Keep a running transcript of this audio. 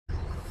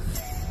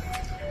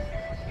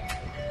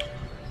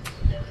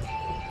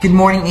Good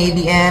morning,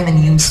 ABM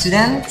and UM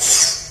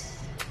students.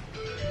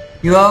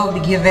 You will be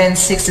given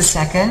 60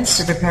 seconds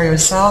to prepare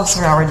yourselves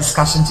for our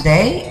discussion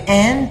today,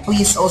 and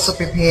please also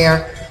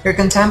prepare your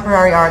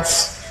contemporary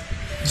arts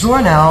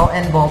journal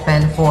and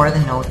ballpen for the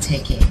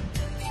note-taking.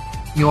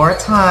 Your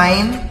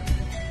time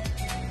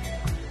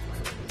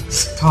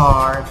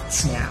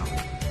starts now.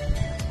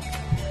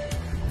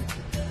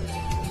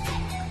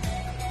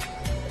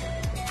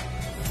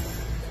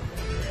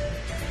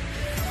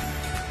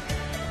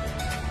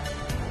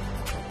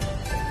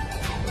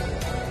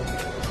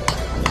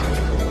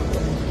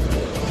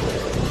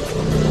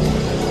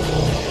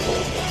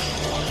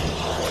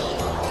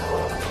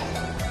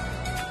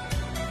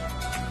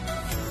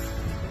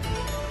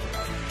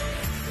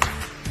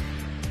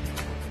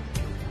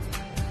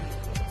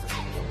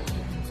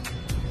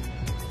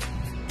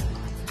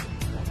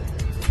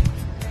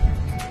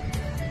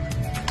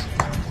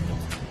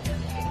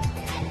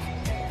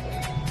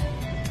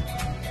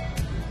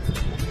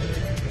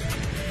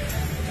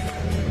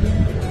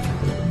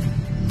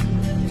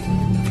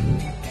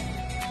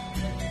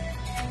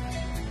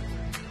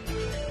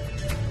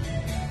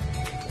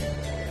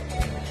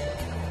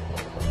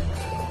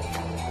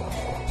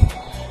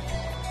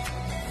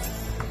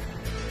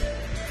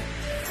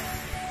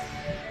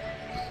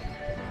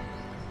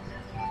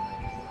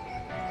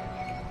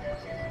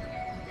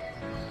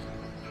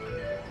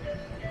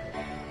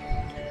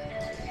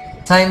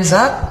 Time's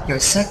up. Your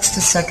 60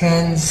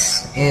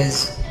 seconds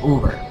is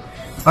over.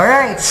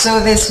 Alright, so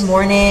this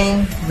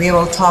morning we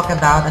will talk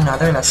about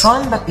another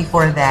lesson, but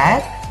before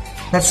that,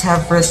 let's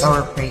have first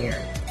our prayer.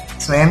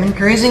 So I am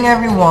encouraging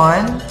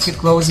everyone to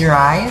close your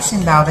eyes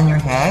and bow down your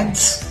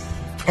heads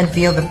and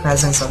feel the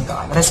presence of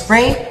God. Let us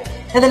pray.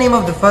 In the name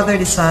of the Father,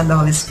 the Son, the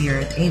Holy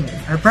Spirit. Amen.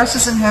 Our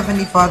precious and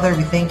Heavenly Father,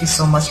 we thank you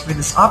so much for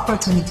this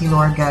opportunity,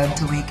 Lord God,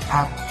 to wake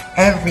up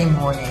every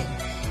morning.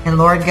 And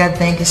Lord God,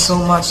 thank you so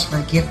much for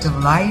the gift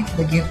of life,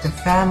 the gift of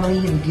family,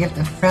 the gift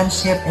of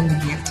friendship, and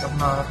the gift of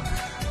love.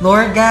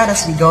 Lord God,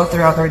 as we go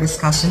throughout our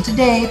discussion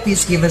today,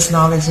 please give us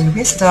knowledge and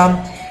wisdom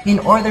in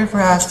order for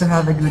us to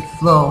have a good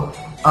flow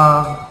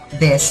of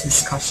this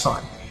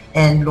discussion.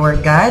 And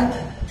Lord God,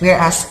 we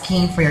are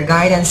asking for your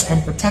guidance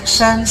and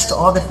protections to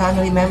all the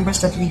family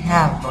members that we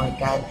have, Lord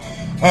God.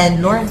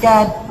 And Lord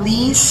God,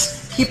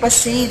 please keep us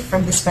safe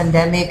from this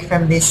pandemic,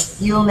 from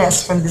this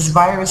illness, from these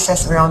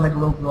viruses around the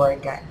globe,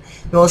 Lord God.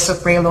 We also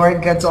pray,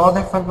 Lord God, to all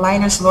the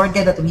frontliners, Lord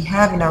God, that we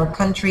have in our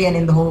country and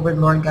in the whole world,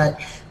 Lord God.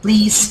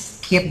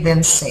 Please keep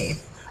them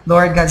safe.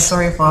 Lord God,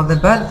 sorry for all the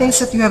bad things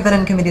that you have done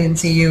and committed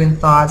into you in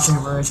thoughts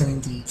and words and in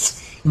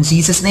deeds. In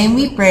Jesus' name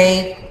we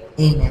pray.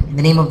 Amen. In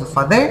the name of the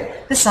Father,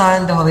 the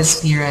Son, the Holy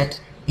Spirit.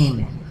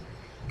 Amen.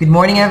 Good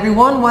morning,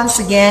 everyone. Once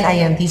again, I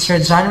am Teacher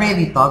John Ray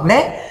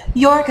Vitogle,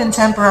 your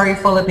contemporary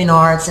Filipino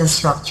arts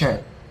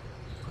instructor.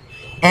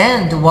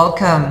 And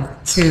welcome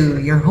to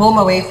your home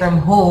away from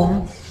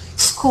home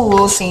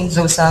school, St.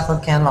 Joseph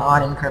of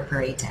Canlaon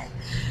Incorporated.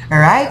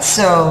 Alright,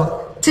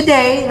 so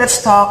today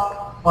let's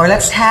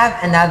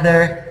have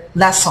another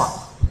lesson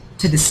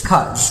to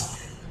discuss.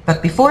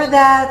 But before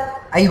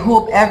that, I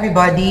hope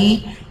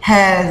everybody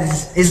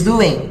is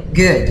doing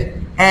good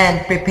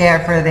and prepare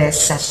for this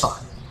session.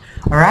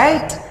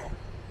 Alright,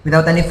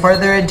 without any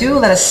further ado,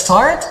 let us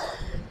start.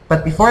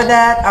 But before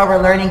that,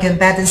 our learning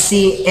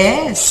competency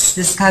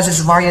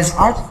discusses various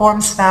art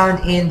forms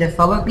found in the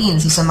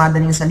Philippines. So sa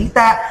madaling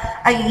salita,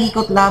 ay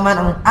iikot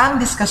lamang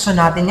ang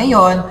diskusyon natin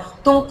ngayon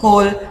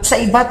tungkol sa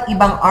iba't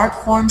ibang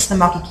art forms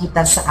na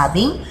makikita sa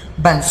ating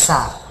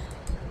bansa.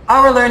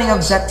 Our learning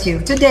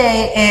objective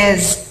today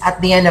is, at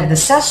the end of the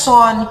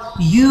session,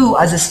 you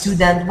as a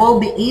student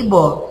will be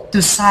able to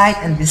cite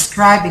and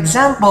describe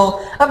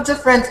example of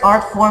different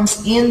art forms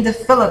in the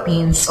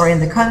Philippines or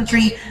in the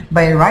country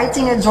by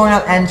writing a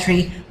journal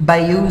entry by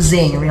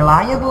using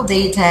reliable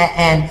data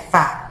and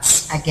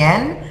facts.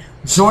 Again,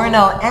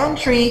 journal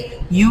entry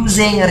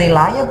using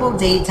reliable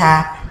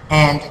data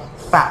and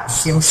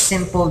facts. Yung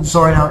simple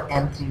journal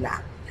entry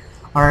lang.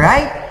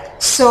 Alright?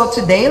 So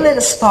today, let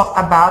us talk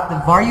about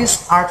the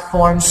various art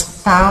forms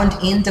found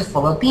in the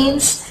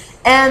Philippines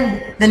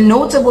and the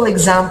notable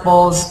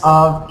examples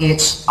of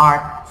each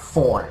art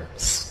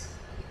forms.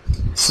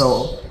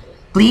 So,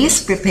 please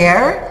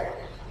prepare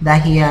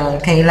dahil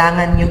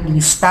kailangan yung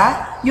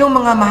lista yung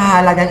mga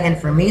mahalagang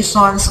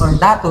informations or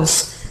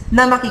datos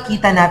na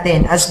makikita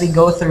natin as we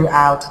go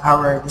throughout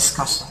our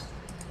discussion.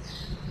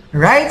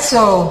 Right?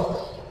 So,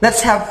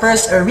 let's have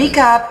first a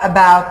recap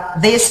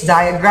about this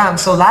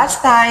diagram. So last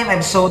time,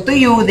 I've showed to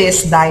you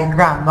this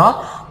diagram,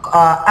 no?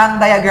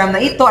 Ang diagram na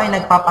ito ay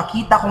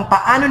nagpapakita kung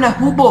paano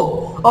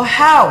nahubog o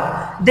how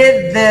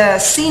did the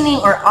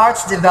scening or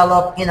arts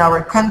develop in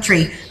our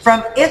country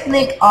from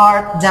ethnic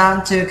art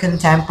down to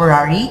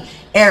contemporary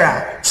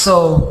era.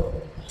 So,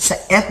 sa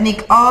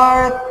ethnic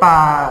art,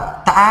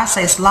 taas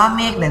sa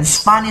Islamic, then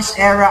Spanish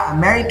era,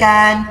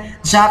 American,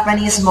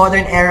 Japanese,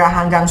 modern era,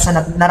 hanggang sa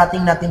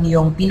narating natin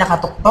yung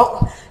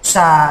pinakatuktok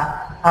sa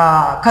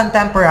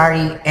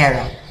contemporary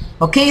era.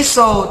 Okay,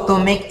 so to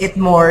make it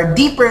more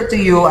deeper to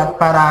you at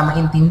para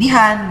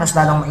maintindihan, mas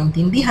lalong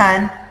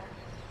maintindihan,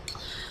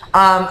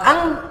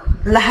 Ang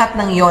lahat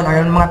ng iyon, or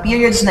mga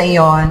periods na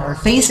iyon, or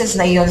phases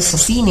na iyon sa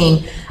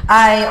sining,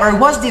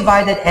 was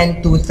divided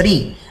into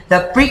three.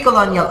 The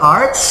pre-colonial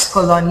arts,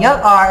 colonial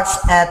arts,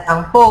 at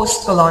ang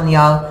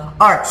post-colonial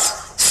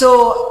arts. So,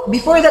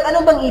 before that,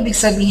 ano bang ibig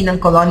sabihin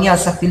ng colonial?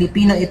 Sa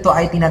Filipino, ito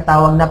ay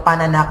tinatawag na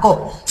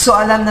pananakop. So,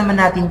 alam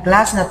naman natin,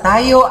 class, na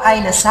tayo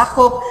ay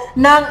nasakop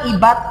ng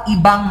iba't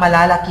ibang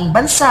malalaking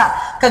bansa,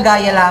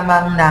 kagaya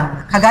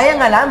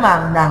nga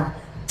lamang ng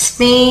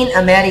Spain,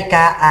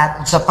 America,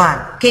 at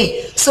Japan.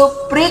 Okay,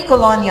 so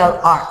pre-colonial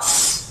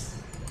arts.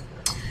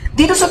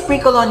 Dito sa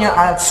pre-colonial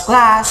arts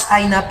class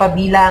ay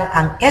napabilang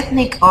ang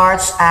ethnic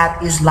arts at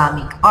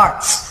Islamic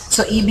arts.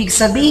 So, ibig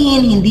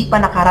sabihin, hindi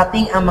pa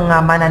nakarating ang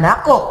mga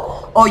mananakop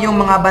o yung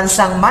mga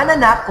bansang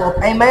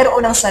mananakop ay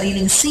mayroon ng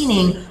sariling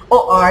sining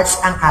o arts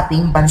ang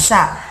ating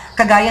bansa.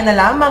 Kagaya na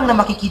lamang na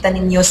makikita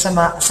ninyo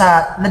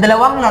sa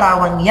dalawang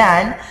larawan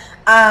yan,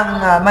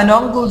 ang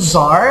Manonggol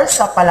Czar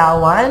sa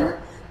Palawan,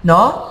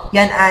 no?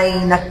 Yan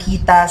ay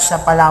nakita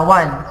sa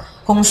Palawan,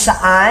 kung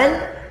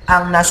saan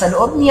ang nasa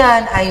loob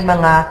niyan ay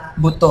mga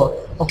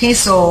buto. Okay,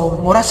 so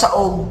mura sa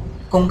og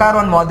kung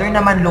karon modern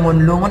naman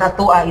lungon-lungon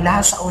ato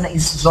ilaha sa una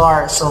is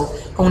Czar. So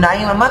kung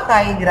naay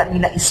mamatay dira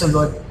nila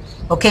isulod.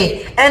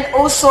 Okay, and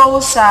also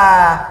sa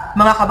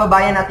mga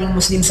kababayan nating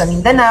Muslim sa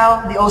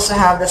Mindanao, they also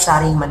have the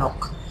saring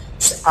manok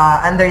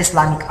under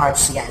Islamic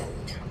arts yan.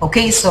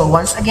 Okay, so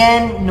once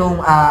again,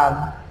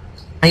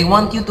 I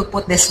want you to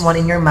put this one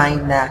in your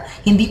mind na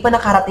hindi pa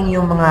nakarating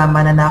yung mga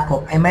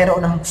mananakop ay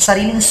mayroon ng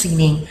sariling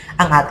sining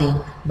ang ating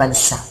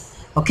bansa.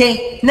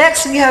 Okay,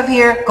 next we have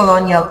here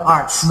colonial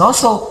arts, no?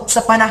 So,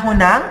 sa panahon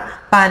ng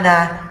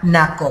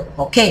pananakop.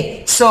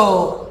 Okay, so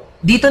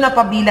dito na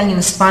pabilang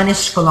yung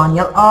Spanish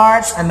colonial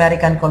arts,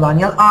 American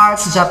colonial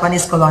arts,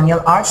 Japanese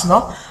colonial arts,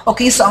 no?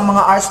 Okay, so ang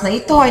mga arts na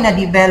ito ay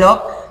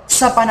na-develop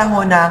sa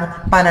panahon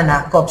ng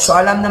pananakop. So,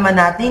 alam naman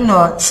natin,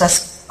 no,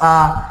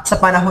 sa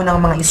panahon ng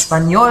mga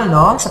Espanyol,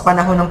 no, sa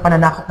panahon ng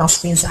pananakop ng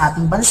Spain sa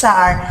ating bansa,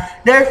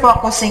 they're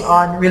focusing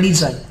on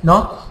religion,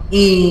 no?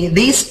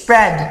 They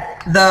spread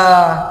the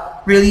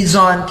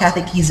religion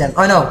catechism,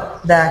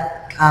 the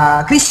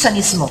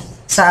Kristyanismo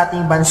sa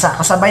ating bansa.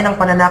 Kasabay ng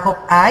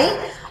pananakop ay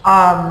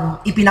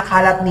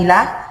ipinakalat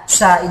nila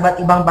sa iba't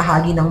ibang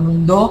bahagi ng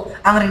mundo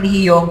ang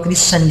relihiyong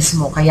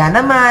Kristyanismo. Kaya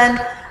naman,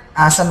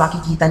 sa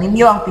makikita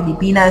ninyo, ang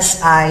Pilipinas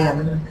ay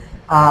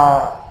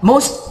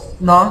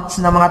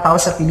sa mga tao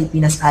sa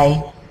Pilipinas ay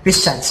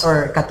Christians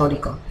or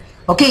Katoliko.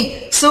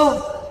 Okay, so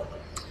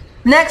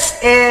next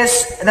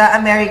is the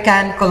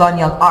American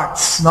colonial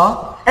arts,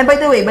 no? And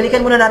by the way,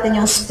 balikan muna natin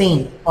yung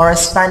Spain or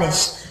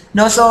Spanish,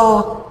 no?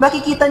 So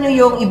makikita nyo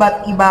yung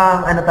iba't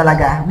ibang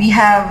talaga. We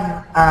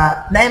have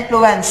the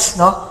influence,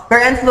 no?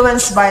 We're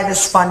influenced by the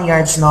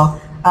Spaniards, no?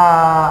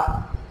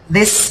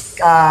 This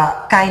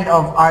kind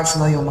of arts,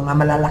 no, yung mga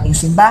malalaking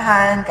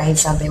simbahan, kahit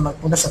saan tayo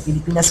magpunta sa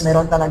Pilipinas,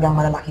 meron talagang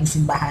malalaking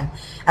simbahan,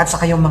 at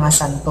saka yung mga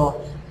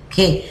santo.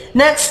 Okay,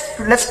 next,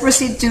 let's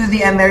proceed to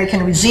the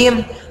American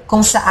regime,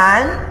 kung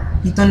saan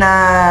dito na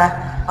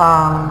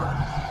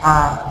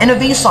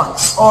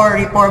innovations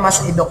or reforma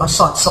sa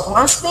edukasyon. So kung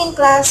ang Spain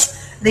class,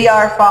 they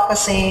are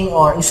focusing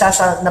or isa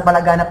sa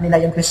napalaganap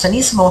nila yung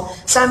Kristyanismo,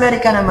 sa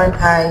Amerika naman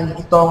ay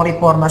itong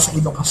reforma sa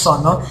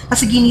edukasyon, no?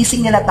 Kasi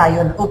ginising nila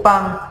tayo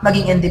upang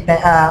maging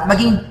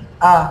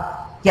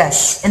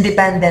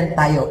independent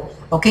tayo.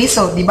 Okay,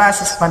 so di ba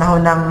sa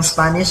panahon ng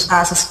Spanish,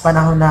 sa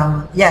panahon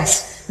ng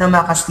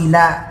mga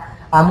Kastila,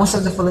 most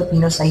of the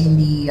Filipinos ay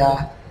hindi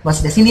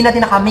hindi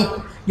natin nakamit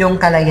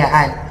yung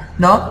kalayaan,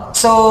 no?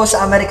 So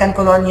sa American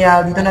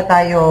colonial, dito na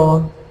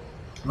tayo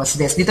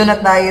dito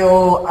na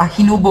tayo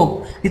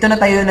hinubog. Dito na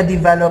tayo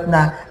na-develop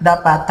na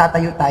dapat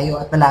tatayo tayo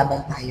at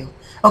lalaban tayo.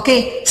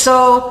 Okay, so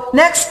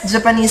next,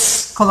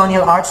 Japanese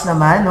colonial arts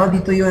naman, no?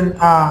 Dito yun,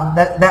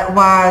 that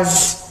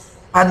was,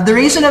 the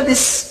duration of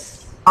this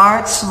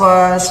arts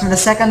was from the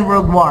Second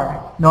World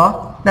War,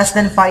 no? Less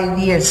than 5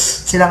 years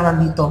silang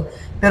nandito.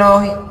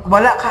 Pero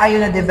wala kaayo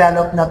na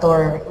develop na to,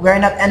 or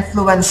we're not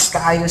influenced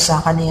kaayo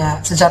sa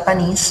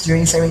Japanese,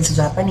 during sa reign sa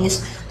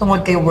Japanese,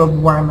 tungod kay World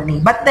War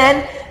man. But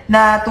then,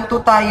 natuto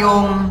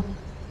tayo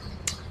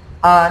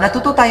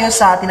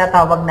sa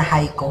tinatawag na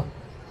haiku,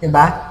 'di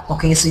ba?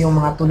 Okay, so yung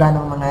mga tula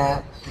ng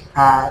mga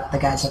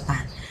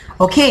taga-Japan.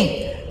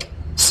 Okay.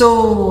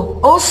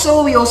 So,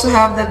 we also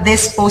have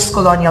this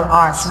post-colonial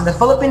arts, from the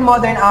Philippine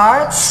modern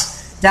arts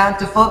down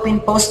to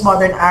Philippine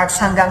postmodern arts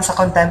hanggang sa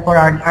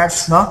contemporary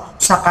arts, no?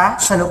 Sa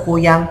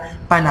kasalukuyang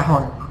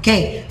panahon.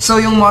 Okay.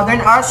 So, yung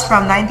modern arts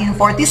from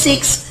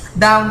 1946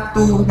 down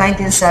to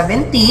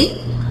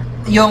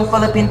 1970, yung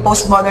Philippine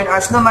postmodern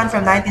arts naman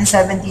from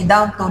 1970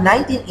 down to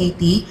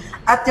 1980,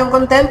 at yung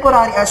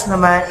contemporary arts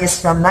naman is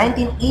from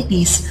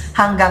 1980s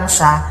hanggang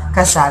sa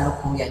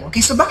kasalukuyan.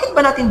 Okay, so bakit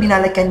ba natin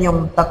binalikan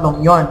yung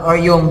tatlong yon, or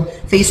yung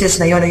phases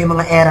na yon, o yung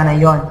mga era na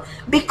yon?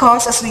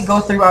 Because as we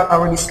go throughout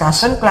our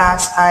discussion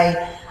class ay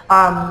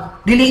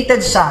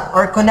related siya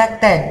or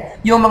connected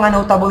yung mga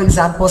notable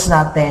examples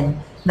natin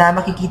na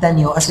makikita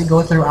nyo as we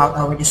go throughout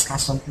our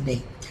discussion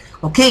today.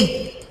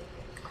 Okay,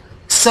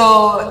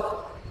 so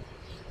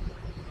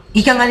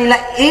Ika nga nila,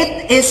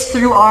 it is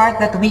through art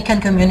that we can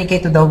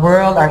communicate to the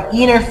world our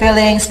inner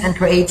feelings and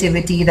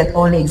creativity that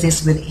only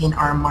exists within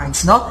our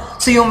minds, no?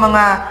 So yung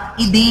mga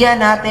ideya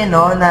natin,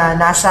 no, na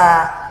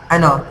nasa,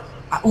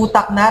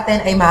 utak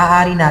natin ay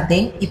maaari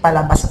nating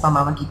ipalabas sa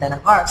pamamagitan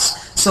ng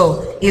arts.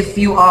 So, if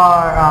you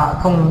are,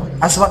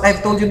 as what I've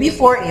told you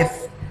before, if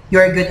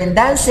you're good in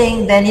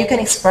dancing, then you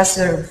can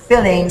express your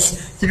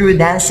feelings through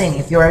dancing.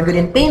 If you are good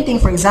in painting,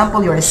 for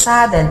example, you're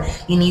sad and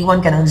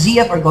iniwan ka ng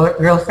GF or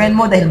girlfriend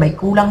mo dahil may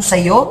kulang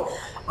sa'yo,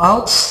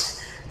 ouch.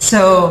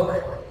 So,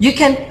 you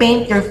can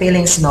paint your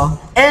feelings,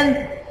 no?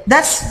 And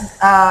that's,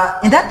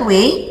 in that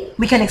way,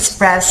 we can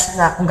express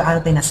na kung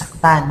gaano tayo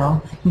nasaktan, no?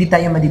 Hindi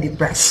tayo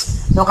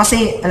madidepress. No?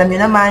 Kasi, alam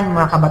niyo naman,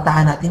 mga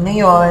kabataan natin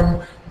ngayon,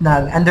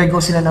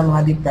 nag-undergo sila ng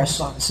mga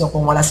depression. So,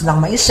 kung wala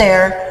silang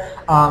ma-share,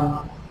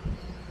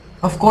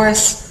 of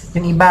course,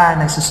 yung iba,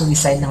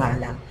 nagsusuicide na nga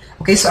lang.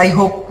 Okay, so I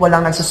hope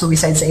walang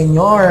nagsusuicide sa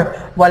inyo or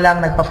walang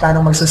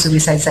nagpaplanong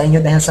magsusuicide sa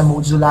inyo dahil sa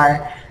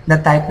modular na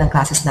type ng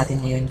classes natin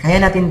ngayon. Kaya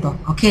natin to.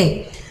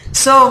 Okay,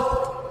 so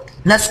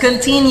let's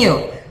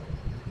continue.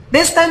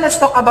 This time, let's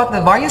talk about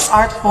the various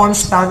art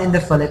forms found in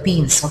the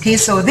Philippines. Okay,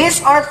 so this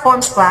art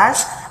forms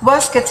class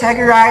was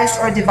categorized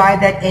or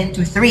divided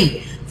into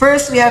 3.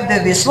 First, we have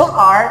the visual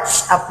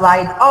arts,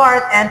 applied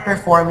art, and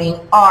performing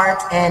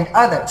art, and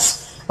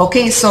others.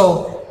 Okay,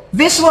 so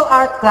visual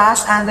art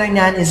class, under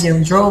nyan is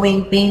yung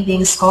drawing,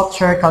 painting,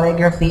 sculpture,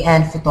 calligraphy,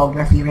 and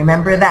photography.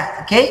 Remember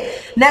that,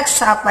 okay? Next,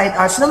 sa applied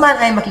arts naman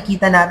ay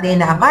makikita natin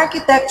na ang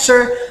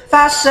architecture,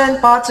 fashion,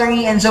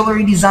 pottery, and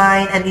jewelry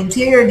design, and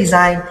interior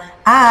design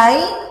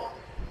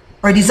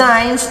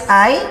designs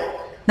ay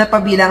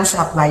napabilang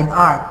sa applied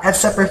art. At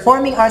sa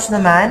performing arts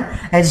naman,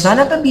 ay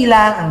dyan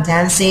napabilang ang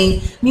dancing,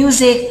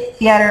 music,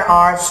 theater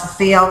arts,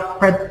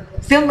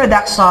 film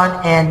production,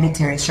 and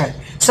literature.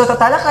 So,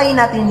 tatalakayin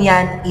natin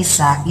yan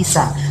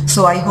isa-isa.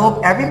 So, I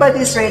hope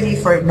everybody is ready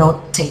for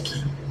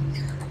note-taking.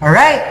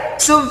 Alright,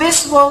 so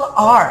visual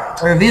art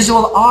or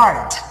visual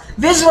art.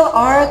 Visual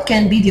art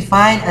can be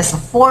defined as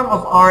a form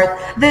of art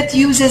that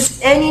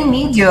uses any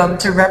medium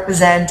to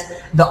represent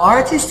the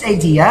artist's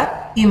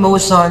idea,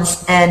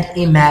 emotions, and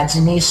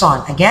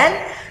imagination. Again,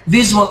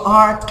 visual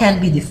art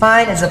can be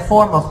defined as a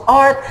form of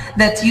art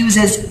that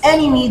uses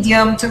any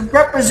medium to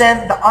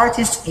represent the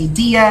artist's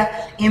idea,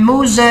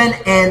 emotion,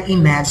 and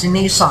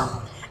imagination.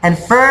 And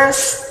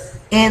first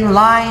in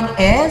line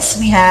is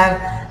we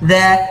have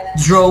the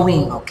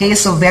drawing. Okay,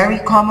 so very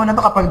common na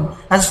to kapag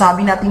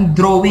nasasabi natin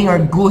drawing or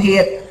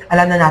guhit,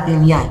 alam na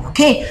natin yan.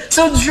 Okay,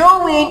 so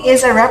drawing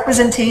is a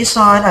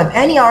representation of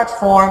any art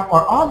form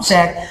or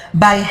object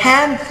by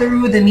hand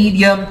through the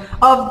medium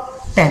of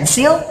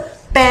pencil,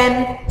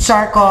 pen,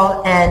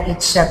 charcoal, and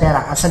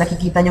etc. So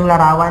nakikita niyong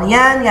larawan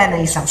yan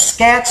ay isang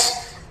sketch,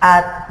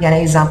 at yan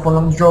ay example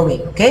ng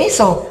drawing. Okay,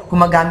 so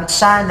gumagamit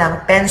siya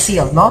ng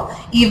pencil, no?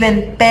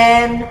 Even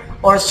pen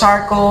or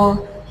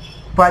charcoal,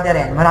 pwede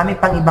rin. Marami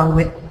pang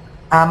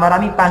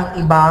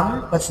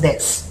ibang, what's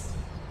this?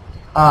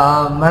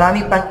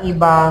 Marami pang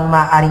ibang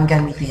maaaring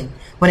gamitin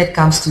when it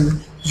comes to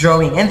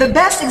drawing. And the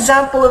best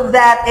example of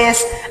that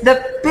is the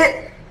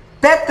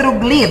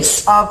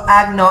petroglyphs of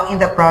Agno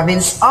in the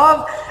province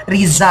of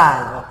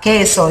Rizal.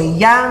 Okay, so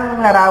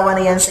yung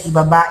larawan na yan sa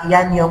ibaba,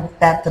 yan yung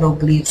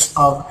petroglyphs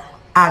of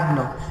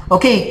Agno.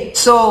 Okay,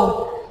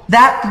 so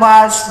that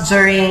was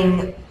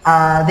during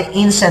the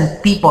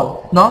ancient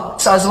people, no?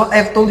 So as what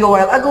I've told you a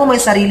while ago, may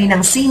sarili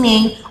ng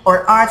sining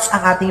or arts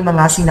ang ating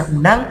mga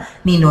sinaunang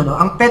ninuno.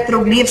 Ang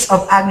petroglyphs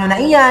of Agno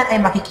na iyan ay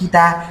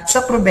makikita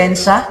sa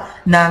probensya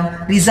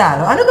ng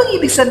Rizal. Ano bang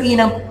ibig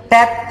sabihin ng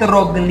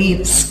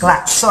petroglyphs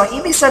class? So,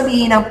 ibig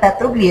sabihin ng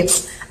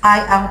petroglyphs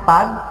ay ang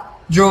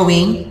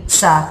pag-drawing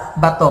sa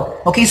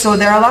bato. Okay, so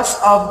there are lots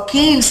of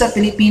caves sa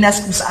Pilipinas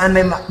kung saan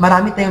may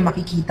marami tayong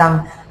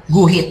makikitang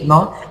guhit,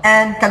 no?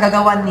 And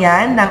kagagawan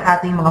yan ng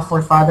ating mga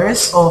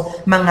forefathers o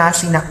mga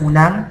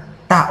sinaunang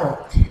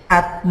tao.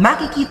 At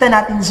makikita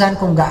natin dyan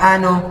kung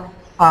gaano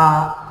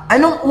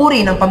anong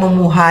uri ng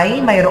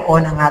pamumuhay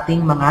mayroon ang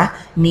ating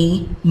mga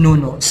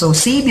ninuno. So,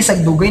 si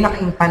bisag dugay na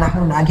kaing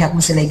panahon na aghat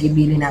mo sila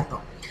gibili na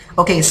to.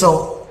 Okay,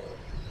 so,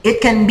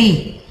 it can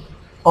be,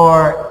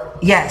 or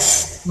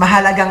yes,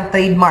 mahalagang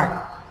trademark,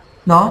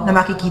 no, na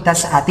makikita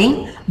sa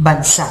ating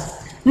bansa.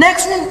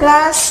 Next in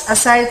class,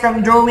 aside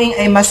from drawing,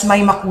 ay mas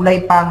may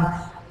makulay pang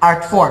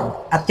art form.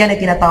 At yan ay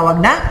tinatawag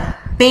na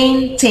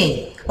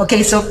painting.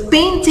 Okay, so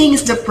painting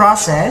is the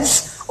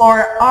process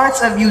or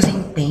arts of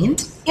using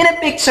paint in a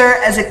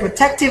picture as a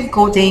protective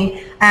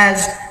coating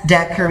as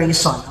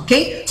decoration.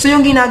 Okay? So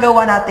yung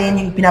ginagawa natin,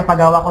 yung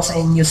pinapagawa ko sa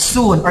inyo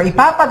soon, or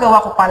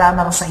ipapagawa ko pa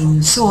lamang sa inyo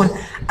soon,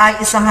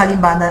 ay isang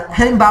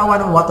halimbawa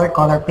ng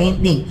watercolor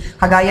painting.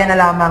 Kagaya na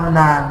lamang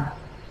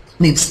ng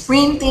leaves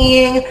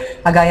printing,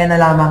 kagaya na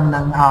lamang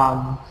ng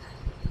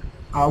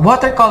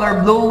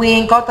watercolor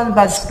blowing, cotton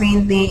buds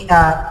printing,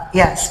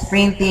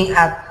 printing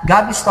at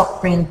gabi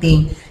stock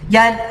printing.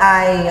 Yan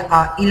ay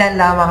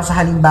ilan lamang sa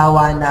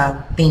halimbawa ng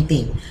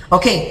painting.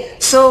 Okay,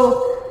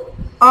 so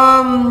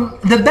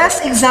the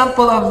best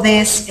example of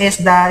this is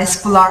the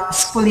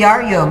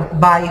Spoliarium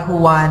by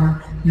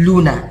Juan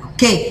Luna.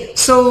 Okay,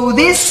 so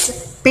this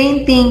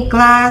painting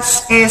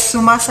class is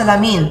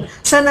sumasalamin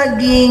sa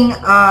naging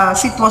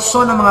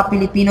sitwasyon ng mga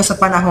Pilipino sa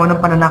panahon ng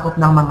pananakop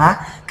ng mga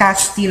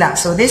Kastila.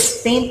 So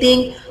this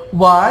painting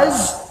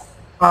was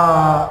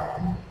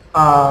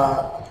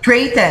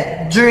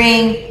created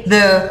during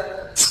the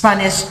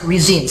Spanish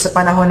regime, sa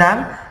panahon ng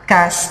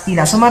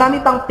Kastila. So marami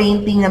pang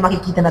painting na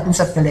makikita natin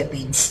sa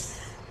Philippines.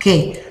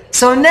 Okay.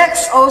 So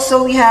next,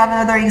 also we have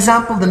another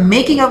example, the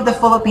making of the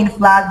Philippine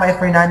flag by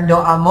Fernando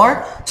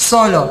Amor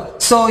Solo.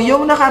 So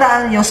yung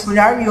nakaraan, yung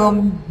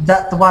spolarium,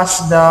 that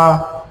was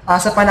the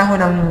sa panahon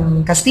ng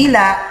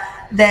Kastila.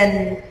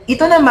 Then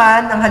ito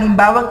naman, ang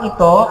halimbawang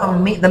ito,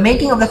 the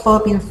making of the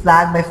Philippine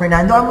flag by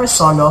Fernando Amor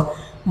Solo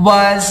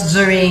was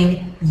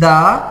during the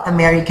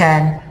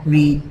American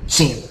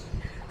regime.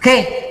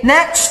 Okay,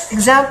 next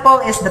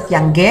example is the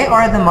Tiangge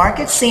or the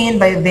market scene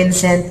by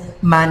Vincent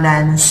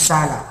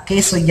Manansala.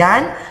 Okay, so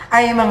yan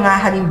ay mga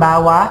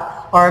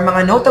halimbawa or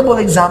mga notable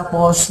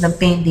examples ng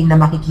painting na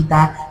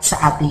makikita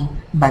sa ating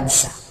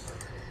bansa.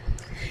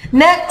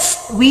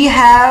 Next, we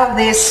have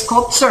this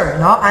sculpture,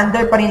 no?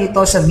 Under pa rin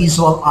ito sa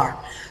visual art.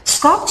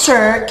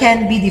 Sculpture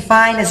can be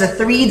defined as a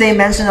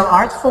three-dimensional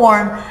art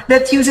form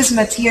that uses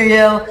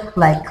material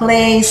like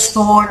clay,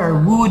 stone, or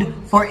wood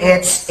for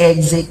its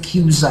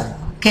execution.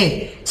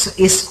 Okay, so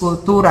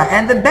eskultura.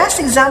 And the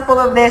best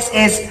example of this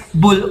is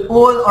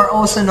bulol, or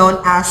also known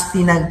as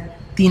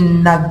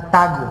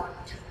tinagtago.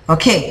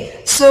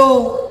 Okay,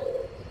 so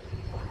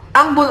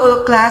ang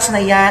bulol class na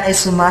yan ay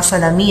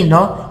sumasalamin,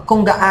 no,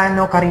 kung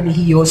gaano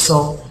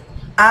karelihiyoso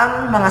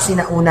ang mga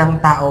sinaunang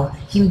tao,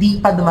 hindi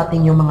pa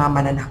dumating yung mga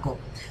mananakop.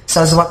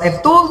 So as what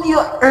I've told you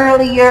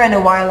earlier and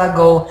a while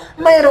ago,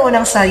 mayroon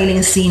ng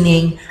sariling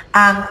sining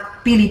ang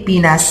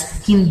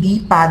Pilipinas, hindi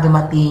pa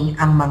dumating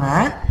ang mga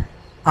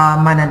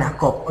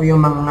mananakop o yung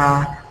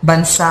mga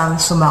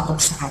bansang sumakop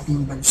sa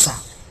ating bansa.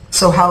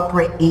 So how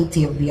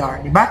creative we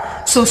are, di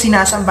ba? So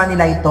sinasamba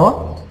nila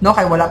ito, no,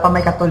 kay wala pa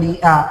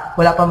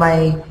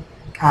may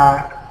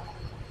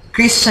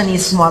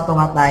Christianismo ato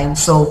nga time.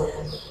 So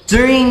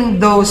during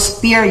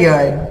those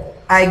period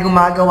ay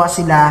gumagawa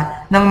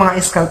sila ng mga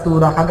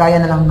eskultura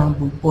kagaya na lang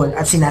ng bulpol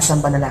at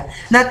sinasamba nila.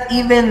 Not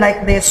even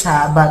like this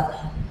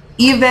but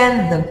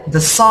even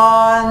the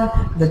sun,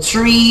 the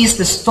trees,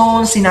 the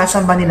stones,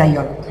 sinasamba nila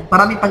yon.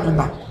 Marami pang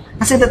iba.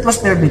 Kasi that was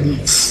their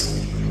beliefs.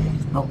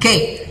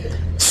 Okay.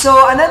 So,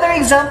 another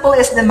example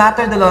is the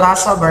Mater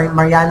Dolorosa by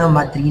Mariano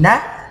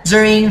Madrina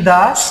during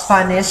the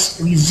Spanish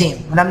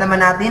regime. Alam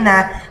naman natin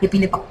na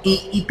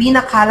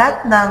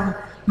ipinakalat ng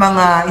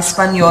mga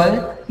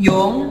Espanyol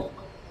yung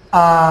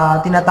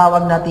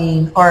tinatawag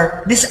natin,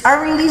 or this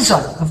our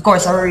religion, of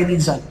course, our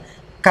religion,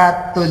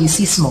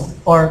 Catholicismo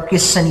or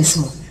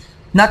Christianismo.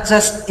 Not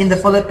just in the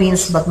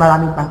Philippines, but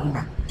marami pang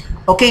iba.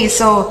 Okay,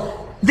 so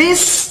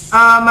this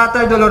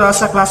Mater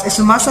Dolorosa class is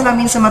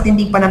sumasalamin sa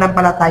matinding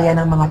pananampalataya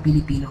ng mga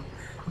Pilipino.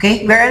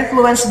 Okay, we are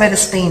influenced by the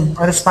Spain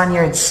or the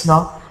Spaniards,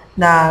 no,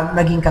 na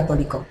naging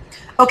Katoliko.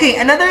 Okay,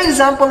 another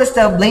example is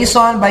the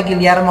Blazon by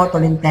Guillermo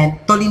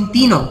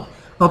Tolentino.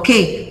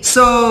 Okay,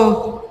 so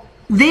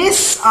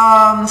this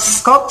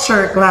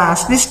sculpture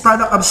class, this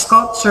product of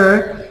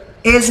sculpture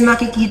is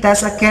makikita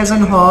sa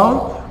Quezon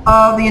Hall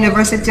of the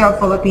University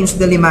of Philippines,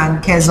 Diliman,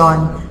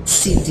 Quezon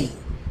City.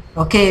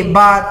 Okay,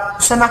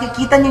 but sa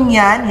makikita nyo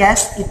yan,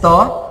 yes, ito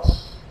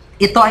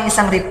ay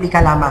isang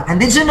replica lamang. And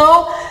did you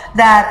know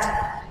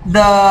that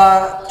the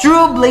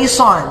true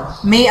blazon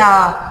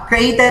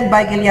created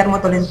by Guillermo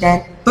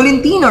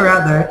Tolentino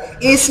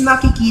is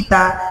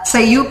makikita sa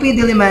UP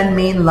Diliman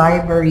Main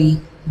Library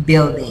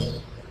Building.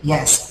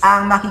 Yes,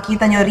 ang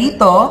makikita nyo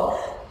rito,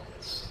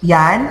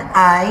 yan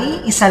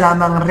ay isa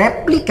lamang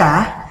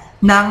replika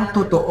ng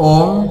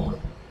totoong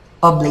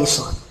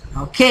oblation.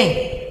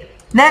 Okay.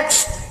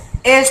 Next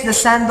is the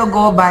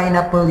Sandogo by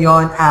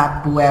Napoleon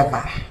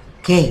Abueva.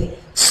 Okay.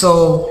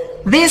 So,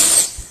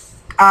 this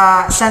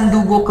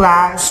Sandugo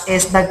class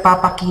is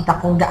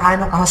nagpapakita kung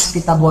gaano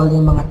ka-hospitable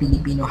yung mga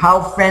Pilipino.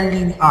 How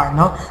friendly we are,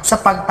 no?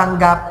 Sa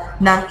pagtanggap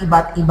ng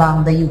iba't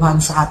ibang dayuhan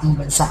sa ating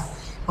bansa.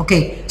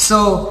 Okay.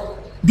 So,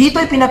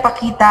 dito ay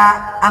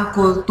pinapakita ang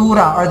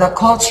kultura or the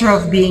culture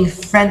of being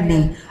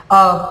friendly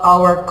of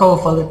our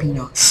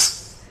co-Filipinos.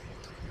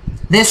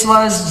 This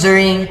was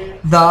during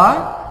the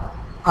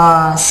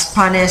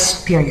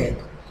Spanish period.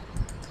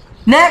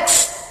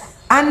 Next,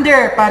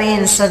 under pa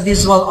rin sa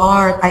visual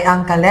art ay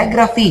ang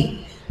calligraphy.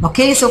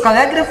 Okay, so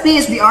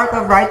calligraphy is the art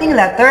of writing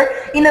letter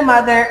in a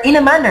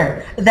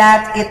manner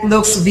that it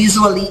looks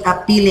visually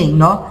appealing,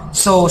 no?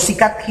 So,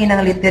 sikathin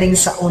ang lettering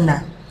sa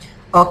una.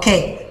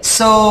 Okay,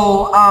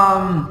 so,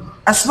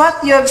 as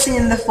what you have seen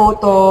in the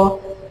photo,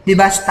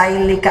 diba,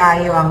 stylish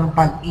kaayo ang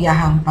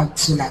pag-iyahang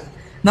pagsulat.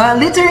 No,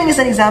 lettering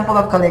is an example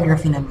of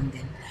calligraphy naman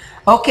din.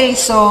 Okay,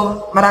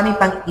 so, marami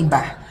pang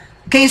iba.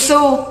 Okay, so,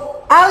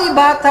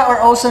 alibata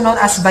or also known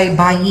as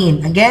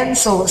baybayin. Again,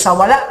 so, sa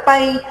wala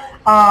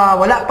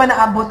pa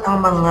naabot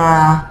ang mga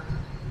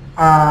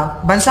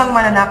bansang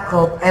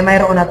mananakop, ay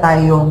mayroon na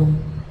tayong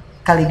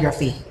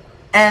calligraphy.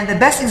 And the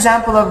best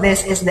example of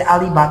this is the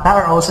alibata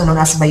or also known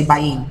as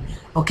baybayin.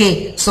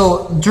 Okay,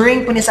 so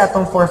during po ni sa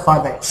atong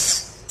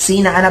forefathers,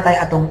 sinaana tayo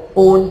atong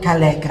own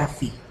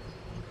calligraphy.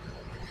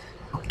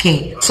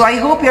 Okay, so I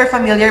hope you're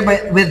familiar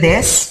with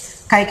this.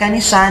 Kay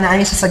kani siya,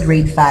 naani siya sa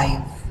grade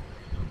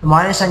 5.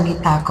 Muna na siyang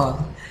gitakol.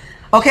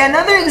 Okay,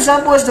 another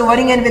example is the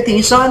wedding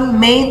invitation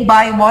made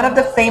by one of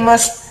the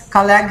famous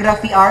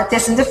calligraphy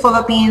artists in the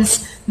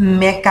Philippines,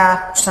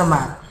 Mecca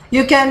Sama.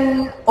 You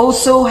can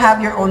also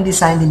have your own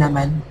design din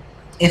naman,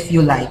 if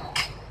you like.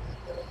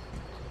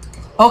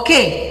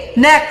 Okay,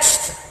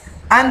 next,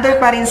 under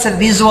pa rin sa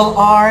visual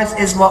arts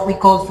is what we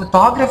call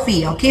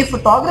photography. Okay,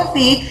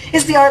 photography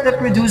is the art of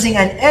producing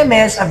an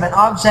image of an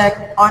object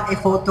on a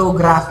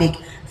photographic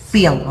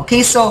film.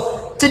 Okay,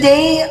 so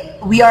today,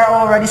 we are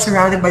already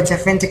surrounded by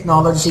different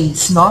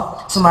technologies,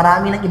 no? So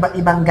marami ng iba't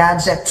ibang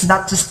gadgets,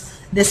 not just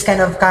this kind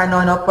of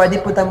Canon, no?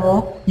 Pwede po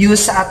mo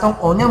use sa atong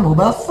own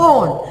mobile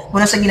phone.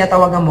 Muna sa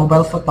ginatawag ng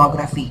mobile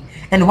photography.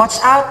 And watch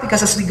out,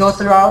 because as we go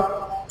throughout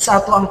sa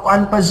ato ang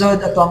kuan pa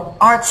jud, ato ang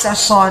art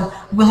session,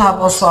 we'll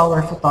have also our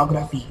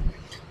photography.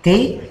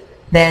 Okay?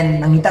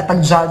 Then, nangita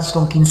tag-judge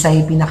kung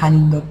kinsay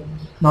pinakanindot.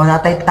 No,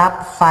 natay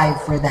top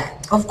 5 for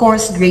that. Of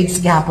course, grades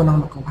gihapon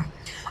ang makuha.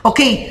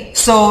 Okay,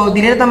 so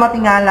dili na ta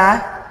matingala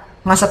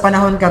nga sa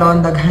panahon karon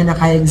daghan na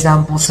kay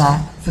example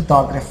sa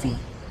photography.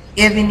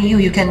 Even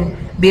you can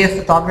be a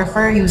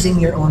photographer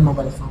using your own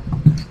mobile phone.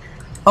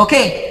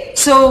 Okay,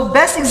 so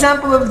best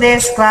example of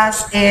this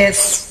class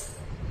is,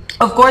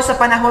 of course, sa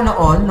panahon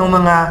noon, ng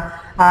mga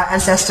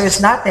ancestors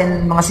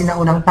natin, mga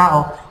sinaunang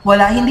tao,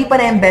 hindi pa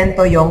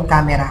na-invento yung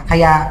camera.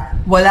 Kaya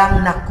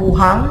walang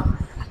nakuhang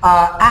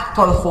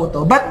actual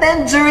photo. But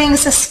then during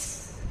sa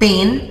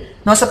Spain,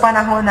 no, sa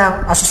panahon ng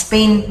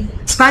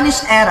Spanish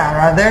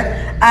era rather,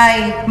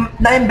 ay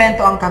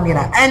na-invento ang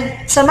kamera.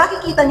 And sa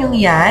makikita nyo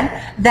yan,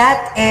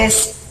 that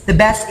is the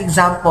best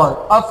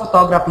example of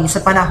photography sa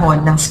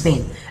panahon ng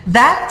Spain.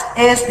 That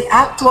is the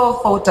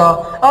actual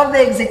photo of the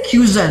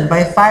execution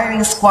by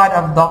firing squad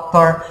of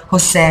Dr.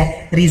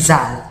 Jose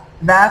Rizal,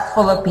 the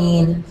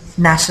Philippine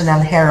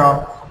national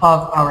hero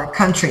of our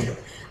country.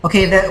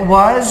 Okay, that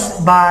was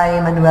by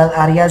Manuel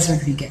Arias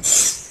Rodriguez.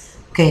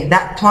 Okay,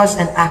 that was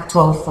an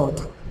actual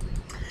photo.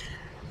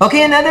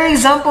 Okay, another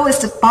example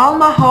is the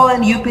Palma Hall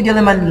and UP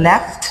Diliman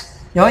left.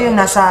 Yung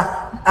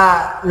nasa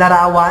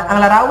larawan. Ang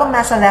larawang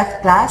nasa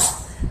left class,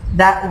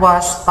 that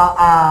was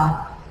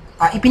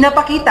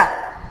ipinapakita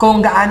kung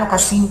gaano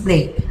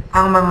kasimple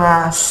ang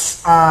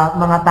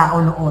mga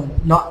tao noon.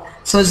 No?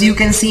 So as you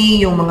can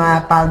see, yung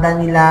mga palda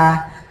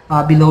nila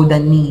below the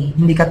knee.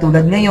 Hindi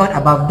katulad ngayon,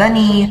 above the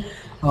knee,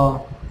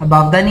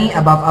 above the knee,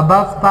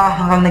 above pa,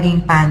 hanggang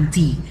naging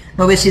panty.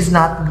 No, which is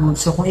not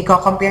good. So kung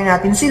i-compare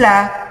natin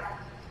sila,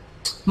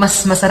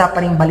 mas masarap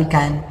pa rin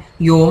balikan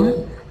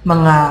yung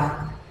mga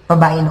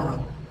babae noon.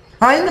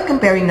 Yung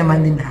comparing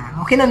naman din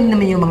ha. Okay na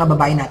naman yung mga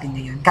babae natin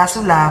ngayon.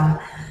 Kaso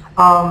lang,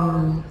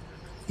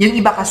 yung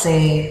iba kasi,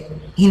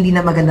 hindi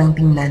na magandang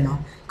tingnan, no?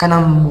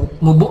 Kanang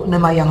mubo na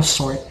mayang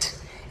short.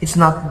 It's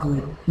not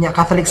good.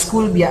 Catholic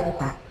school, biya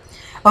pa.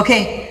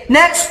 Okay,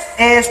 next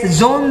is the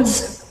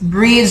Jones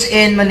Bridge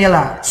in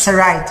Manila. Sa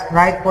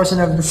right portion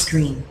of the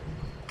screen.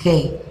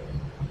 Okay.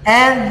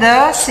 And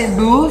the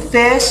Cebu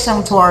Fish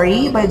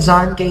Sanctuary by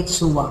John K.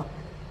 Chua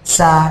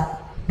sa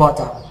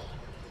bottom.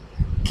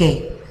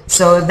 Okay,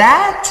 so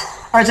that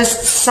are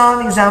just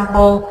some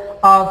example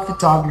of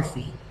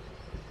photography.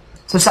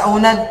 So sa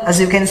una, as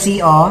you can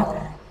see,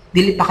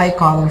 dili pa kay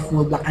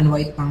colorful, black and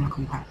white pang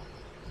makuha.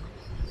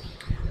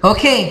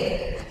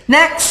 Okay,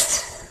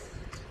 next,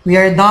 we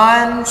are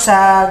done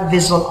sa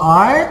visual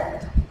art.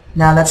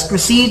 Now, let's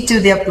proceed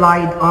to the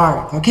applied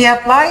art. Okay,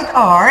 applied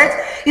art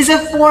is a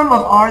form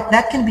of art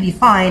that can be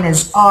defined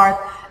as art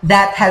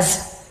that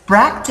has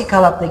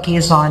practical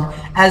application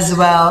as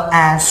well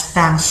as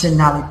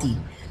functionality.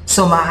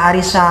 So,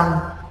 maaari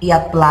siyang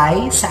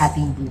i-apply sa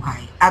ating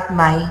buhay at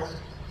may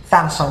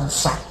function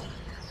siya.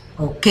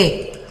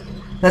 Okay,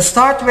 let's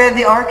start with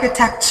the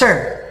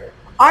architecture.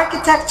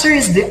 Architecture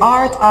is the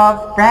art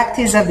of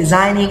practice of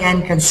designing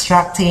and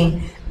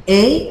constructing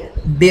a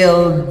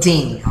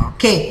building.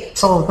 Okay,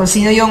 so kung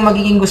sino yung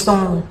magiging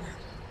gustong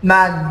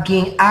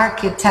maging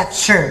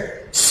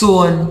architecture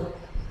soon,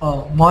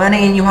 mo na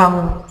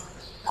inyong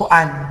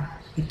kuan,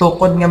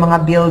 itukod nga mga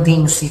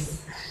buildings,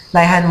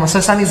 layhan mo.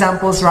 So some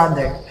examples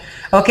rather.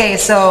 Okay,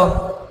 so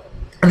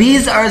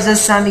these are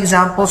just some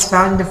examples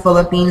found in the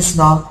Philippines,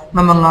 no,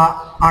 ng mga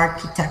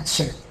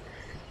architecture.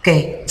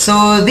 Okay,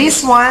 so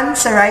this one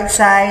sa right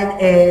side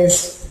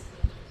is,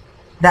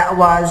 that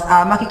was,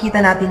 makikita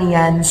natin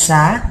yan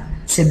sa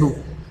Cebu,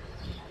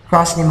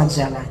 Cross ni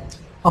Magellan.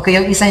 Okay,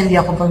 yung isa hindi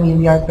ako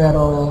familiar,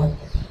 pero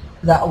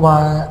that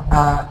was,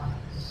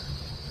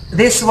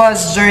 this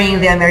was during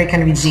the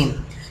American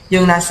regime,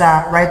 yung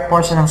nasa right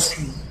portion ng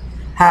screen.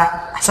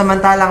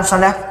 Samantalang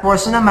sa left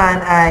portion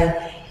naman ay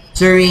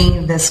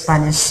during the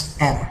Spanish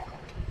era.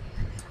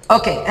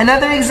 Okay,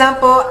 another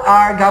example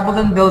are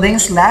Gabulan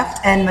buildings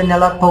left and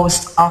Manila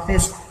Post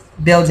Office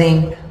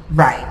building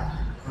right.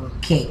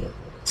 Okay,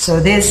 so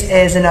this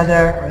is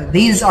another, or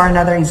these are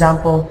another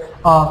example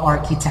of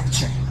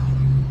architecture.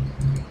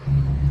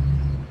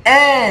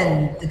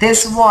 And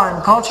this one,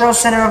 Cultural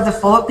Center of the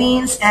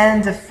Philippines and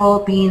the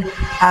Philippine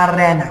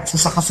Arena. So,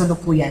 sa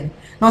kasalukuyan.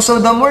 No,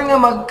 so, the more nga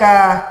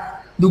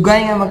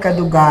magkadugay,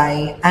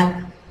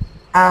 ang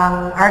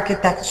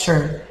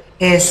architecture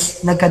is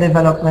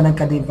nagka-develop.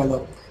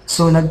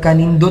 So,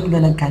 nagkanindot.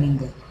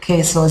 Okay,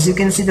 so as you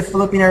can see, the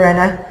Philippine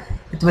Arena,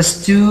 it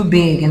was too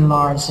big and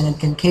large, and it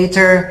can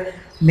cater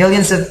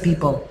millions of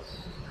people.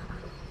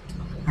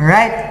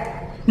 Alright.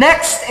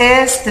 Next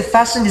is the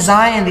fashion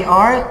design and the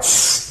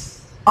arts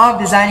of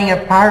designing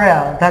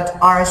apparel that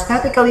are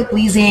aesthetically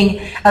pleasing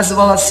as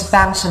well as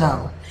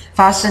functional.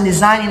 Fashion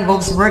design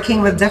involves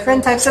working with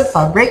different types of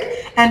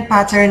fabric and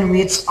pattern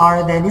which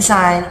are then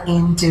designed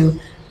into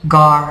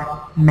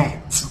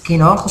garments. Okay,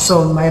 no?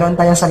 So, mayroon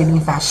tayong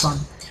sariling fashion.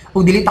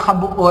 Ug dili ta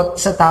kabuot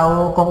sa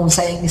tao kung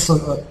unsa ang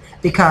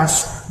isuot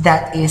because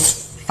that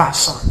is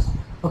fashion.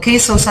 Okay,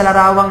 so sa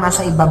larawang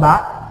nasa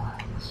ibaba,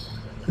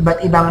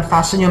 iba't ibang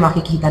fashion yung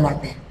makikita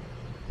natin.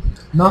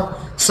 No?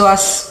 So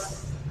as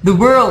the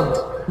world,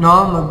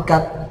 no,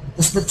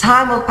 as the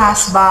time will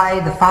pass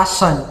by, the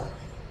fashion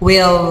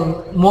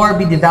will more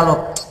be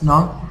developed,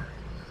 no?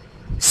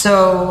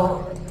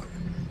 So,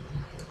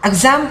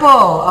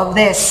 example of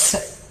this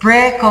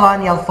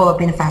pre-colonial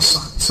Philippine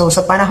fashion. So,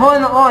 sa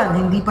panahon noon,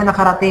 hindi pa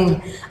nakarating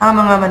ang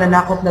mga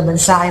mananakop na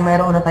bansa ay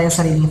mayroon na tayong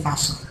sariling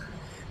fashion.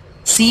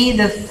 See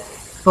the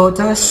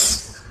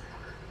photos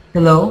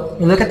below.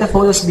 You look at the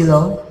photos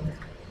below.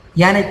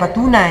 Yan ay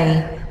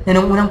patunay na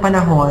noong unang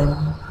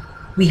panahon,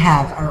 we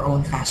have our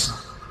own fashion.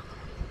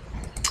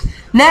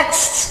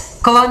 Next,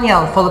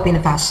 colonial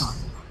Philippine fashion.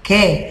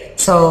 Okay,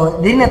 so,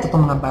 din na ito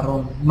mga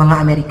barong, mga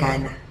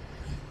Amerikana.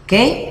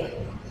 Okay?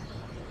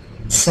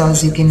 So, as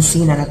you can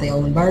see, na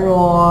tayong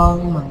barong,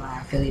 mga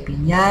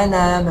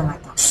Filipiniana, mga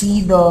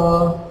tuxedo.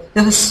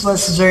 This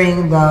was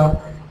during the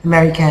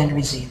American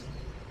regime.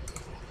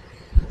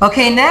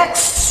 Okay,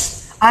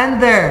 next,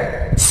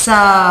 under sa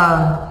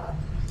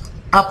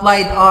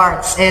applied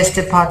arts is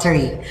the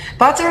pottery.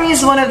 Pottery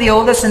is one of the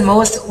oldest and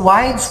most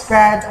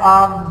widespread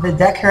of the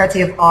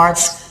decorative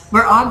arts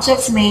where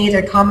objects made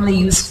are commonly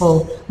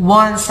useful,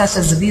 ones such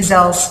as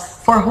vessels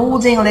for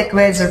holding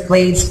liquids or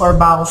plates or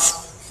bowls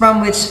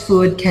from which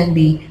food can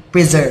be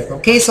preserved.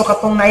 Okay, so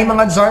katong naay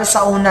mga jar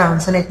sa una,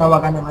 sa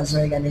nagtawagan ng mga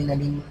jar, galing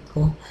nalimit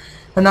ko.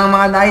 Kanang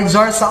mga naay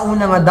jar sa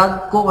una, nga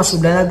dagko,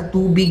 masudanag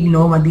tubig,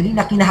 no, madili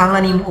na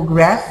kinahanglan nimo og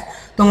ref,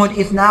 tungod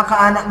if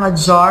nakaanak nga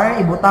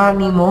jar,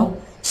 ibutang nimo,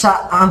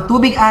 sa ang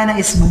tubig ana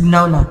is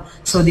bugnaw na.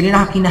 So, dili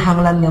na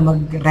kinahanglan nga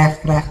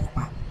mag-ref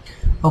pa.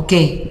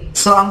 Okay,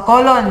 so ang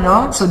colon,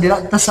 no, so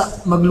dila ta sa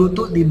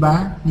magluto, di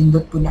ba?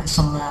 Nindot po na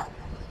sa mga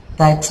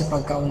type sa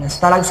pagkaunas.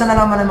 Talagsa na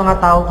naman ng mga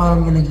tao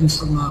kung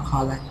nag-use ng mga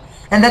colon.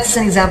 And that's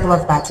an example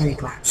of pottery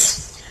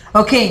class.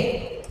 Okay,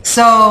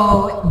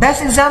 so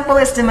best example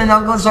is the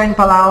Manonggol in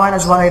Palawan,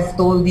 as what I've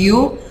told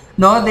you.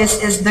 No,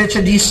 this is their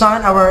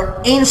tradition, our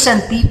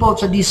ancient people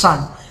tradition.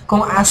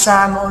 Kung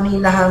asa mao ni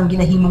ilahang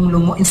ginahimong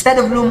lungon. Instead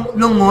of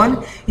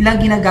lungon, ilang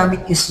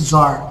ginagamit is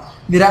jar.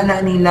 Dira na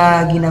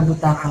nila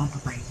ginabutang ang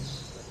patay.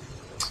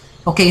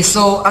 Okay,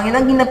 so ang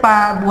ilang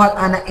ginapabuhat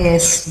ana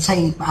is sa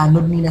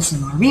ipaanod nila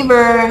sa mga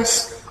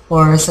rivers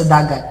or sa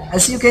dagat.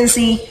 As you can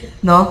see,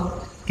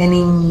 no,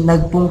 kaning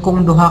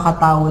nagpungkong duha ka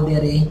tawo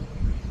dire,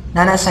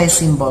 nana siya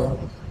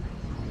symbol.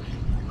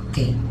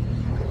 Okay.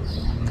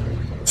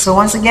 So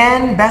once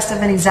again, best of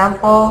an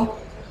example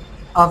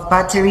of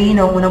pottery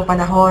noong unang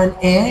panahon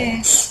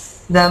is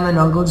the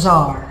Manonggol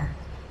jar.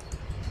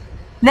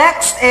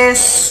 Next is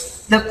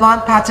the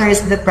plant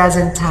potteries in the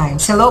present time.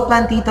 Hello,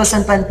 plantitos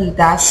and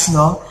plantitas,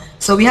 no?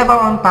 So we have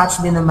our own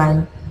pots din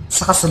naman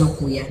sa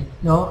kasalukuyan,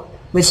 no?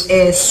 Which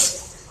is,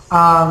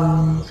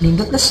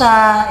 lindot na siya,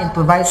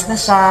 improvised na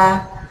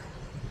siya,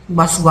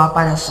 mas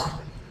gwapa na siya.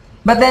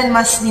 But then,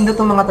 mas lindot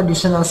ang mga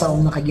traditional sa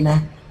una kagina.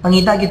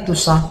 Pangita gito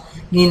siya,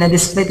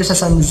 gina-display to siya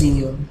sa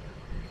museum.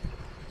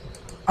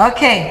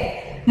 Okay.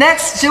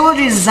 Next,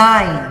 jewelry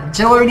design.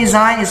 Jewelry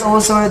design is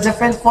also a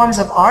different forms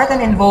of art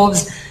and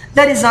involves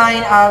the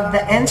design of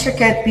the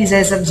intricate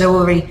pieces of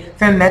jewelry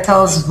from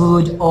metals,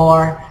 wood,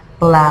 or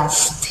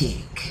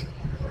plastic.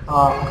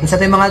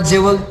 Isa tayo mga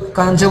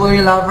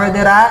jewelry lover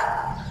dira.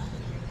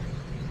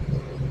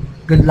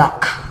 Good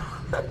luck.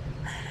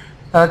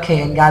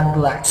 Okay, and God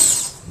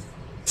bless.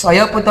 So,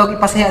 ayaw po ito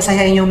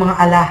ipasaya-saya inyong mga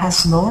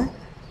alahas, no?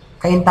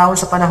 Kaintaon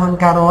sa panahon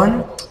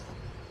karon,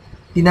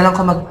 di na lang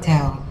ko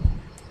mag-tell.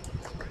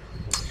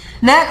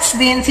 Next,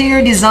 the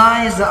interior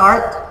design is the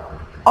art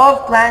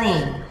of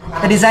planning,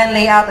 the design,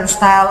 layout, and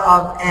style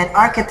of an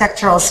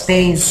architectural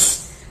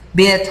space,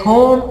 be it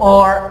home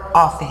or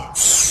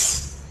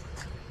office.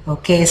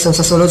 Okay, so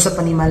sa sulod sa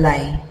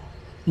panimalay,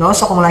 no?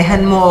 So kung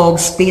layhan mo og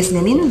space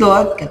na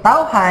nindot,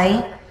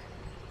 katawhay,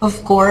 of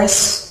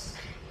course,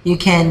 you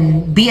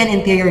can be an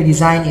interior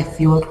design if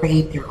you will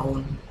create your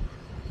own.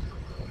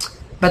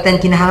 But then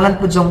kinahanglan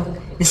po yung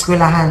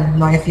eskwelahan,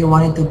 no, if you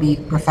wanted to be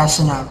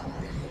professional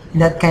in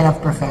that kind of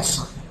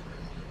profession.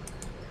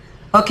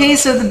 Okay,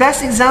 so the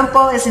best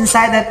example is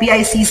inside the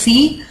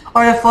PICC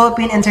or the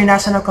Philippine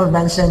International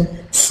Convention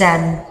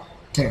Center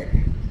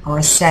or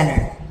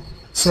Center.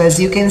 So as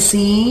you can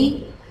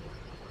see,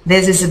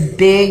 this is a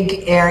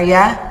big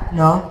area,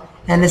 no?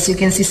 And as you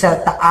can see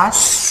sa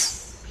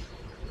taas,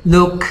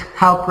 look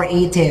how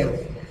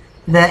creative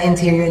the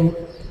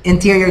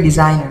interior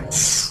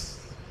designers.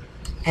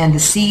 And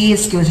the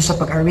seats, kung siya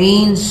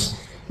pag-arrange,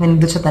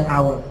 nandito sa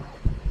tanawag.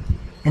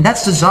 And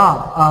that's the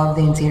job of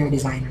the interior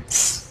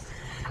designers.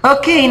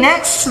 Okay,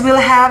 next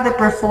we'll have the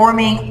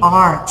performing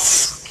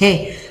arts.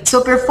 Okay,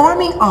 so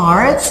performing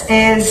arts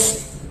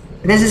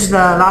this is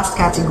the last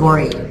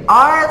category.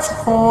 Arts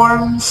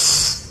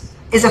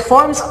is a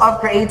forms of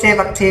creative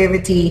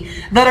activity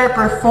that are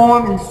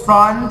performed in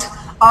front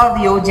of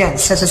the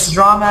audience, such as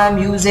drama,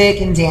 music,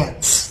 and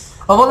dance.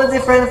 Of all the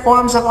different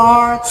forms of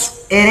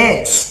arts, it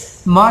is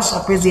much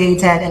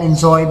appreciated and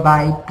enjoyed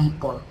by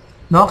people.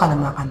 No,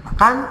 kanang mga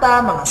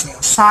kanta-kanta, mga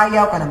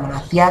sayaw-sayaw, kanang mga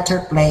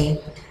theater play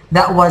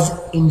that was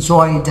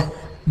enjoyed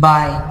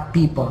by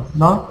people,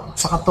 no?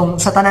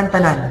 Sa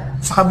tanan-tanan,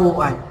 sa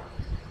kabuuan.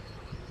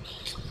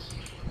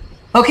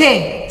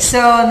 Okay, so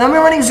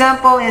number one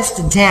example is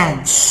the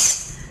dance.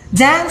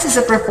 Dance is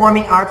a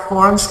performing art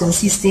forms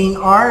consisting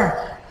or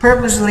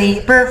purposefully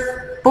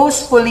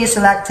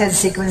selected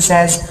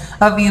sequences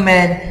of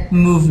human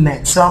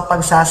movement. So, ang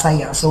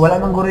pagsasayaw. So, wala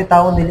mang guri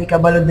taon, dili ka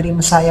balod dili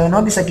masayaw, no?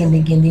 Bisa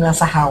kinding-kinding lang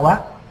sa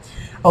hawa.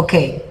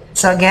 Okay.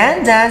 So,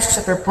 again, dance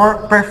is a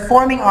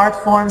performing art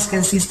forms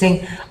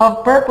consisting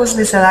of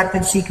purposely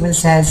selected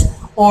sequences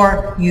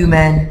or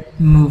human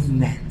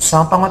movement.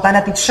 So, ang pangutan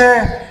na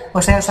teacher,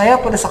 magsayaw-sayaw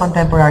po sa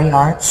contemporary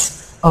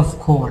arts, of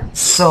course.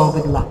 So,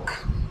 good luck.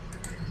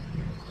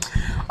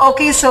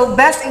 Okay, so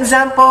best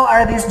example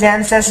are these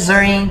dances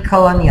during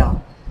colonial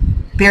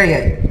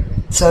period.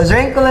 So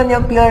during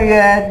colonial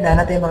period,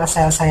 na natin mga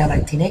sayaw-sayaw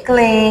like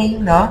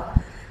tinikling, no?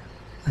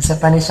 Sa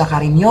panisya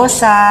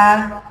karinyosa.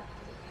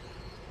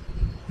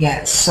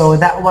 Yes, so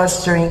that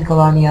was during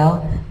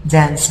colonial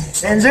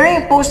dances. And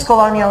during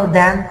post-colonial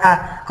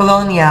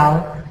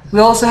colonial,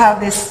 we also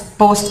have this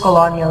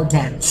post-colonial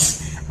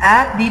dance.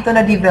 At dito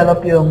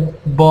na-develop yung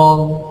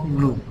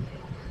ballroom.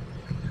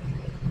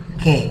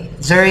 Okay,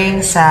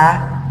 during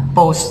sa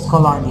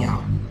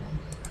post-colonial.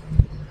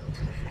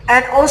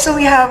 And also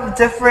we have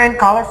different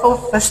colorful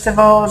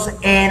festivals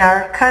in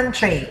our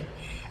country.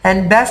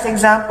 And best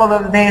example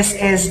of this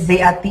is the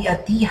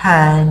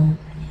Ati-Atihan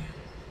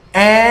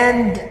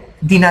and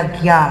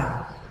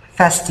Dinagyang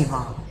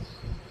Festival.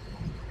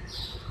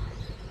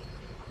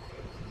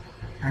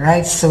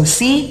 Alright, so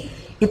see,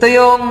 ito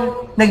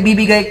yung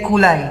nagbibigay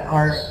kulay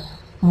or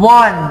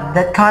one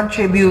that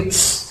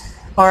contributes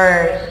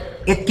or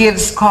it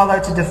gives color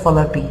to the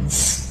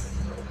Philippines.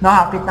 No,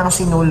 hapit ng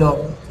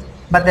sinulog.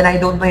 But then I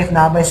don't know if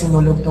nabay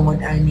sinulog tungod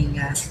aning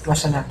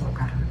sitwasyon nato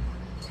karon.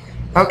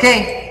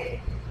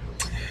 Okay.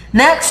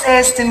 Next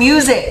is the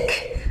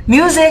music.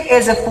 Music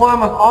is a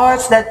form of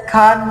arts that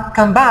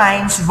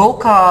combines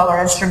vocal or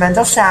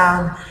instrumental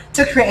sound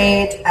to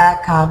create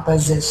a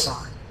composition.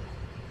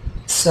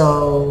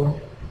 So,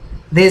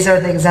 these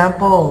are the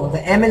example.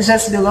 The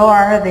images below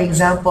are the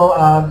example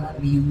of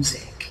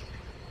music.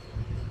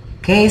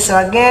 Okay, so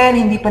again,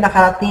 hindi pa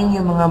nakarating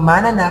yung mga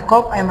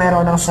mananakop ay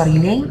mayroon ng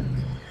sariling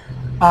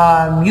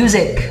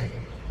music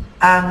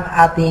ang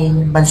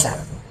ating bansa.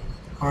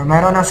 Or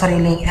mayroon ng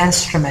sariling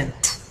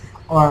instrument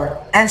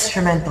or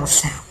instrumental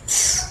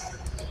sounds.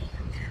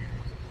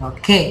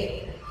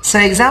 Okay, so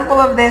example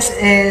of this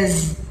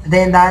is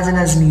the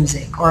indigenous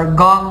music or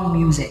gong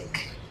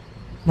music.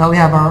 Now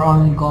we have our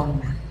own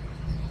gong.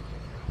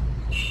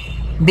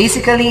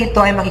 Basically,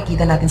 ito ay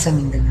makikita natin sa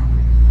Mindanao.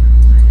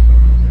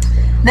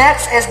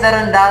 Next is the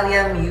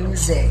rondalia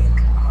music.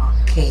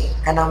 Okay,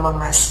 kanang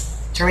mga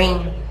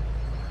string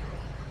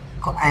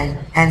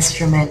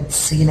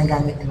instruments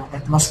ginagamit nila.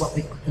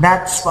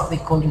 That's what we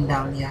call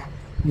rondalia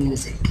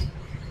music.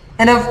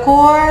 And of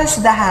course,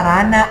 the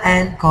harana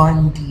and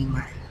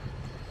kondiman.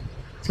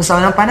 So sa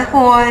unang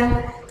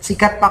panahon,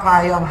 sikat pa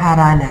kayo ang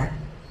harana.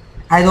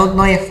 I don't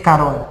know if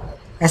karon.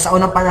 Kasi sa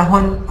unang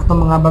panahon,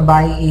 itong mga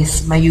babae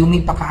is mayumi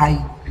pa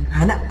kayo.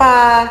 Anak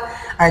pa,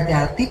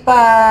 arte-arte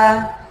pa,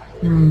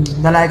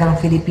 dalagang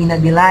Filipina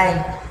bilay.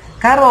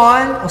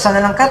 Karon, usa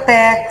na lang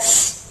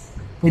ka-text,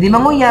 pwede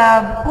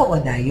manguyab, o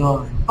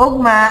dayon.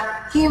 Ugma,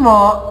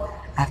 himo,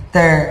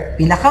 after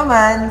pila ka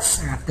months,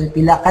 or after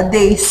pila ka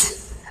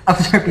days,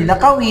 after pila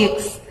ka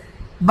weeks,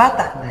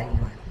 bata na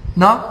yun.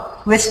 No?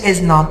 Which is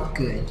not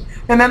good.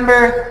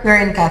 Remember, we're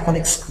in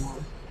Catholic school.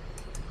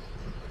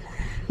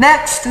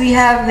 Next, we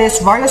have these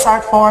various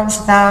art forms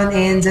found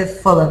in the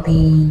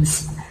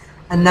Philippines.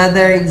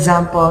 Another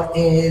example of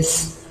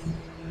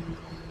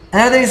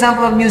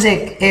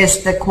music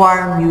is the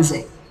choir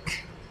music.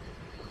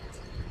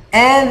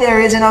 And the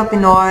original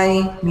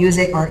Pinoy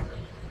music or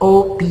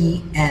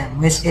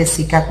OPM, which is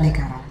sikat ni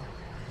karon.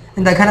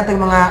 And daghan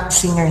natong mga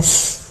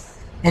singers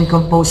and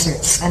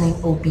composers aning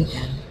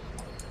OPM.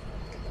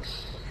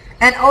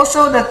 And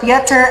also the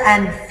theater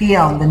and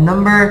film, the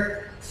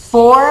number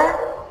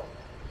 4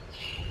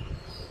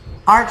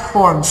 art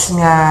forms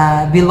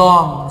nga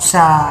belong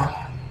sa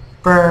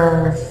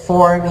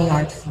performing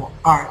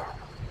art.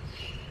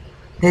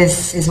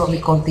 This is what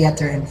we call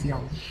theater and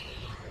film.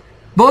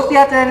 Both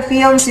theater and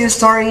films use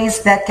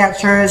stories that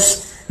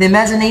captures the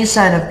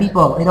imagination of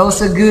people. It's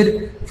also a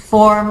good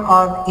form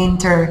of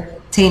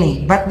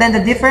entertaining. But then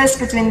the difference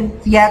between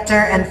theater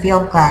and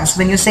film class,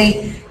 when you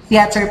say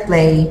theater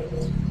play,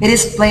 it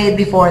is played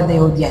before the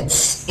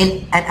audience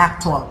in an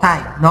actual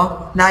time,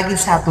 no? Naging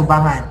sa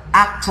tubangan,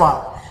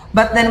 actual.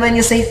 But then when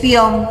you say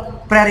film,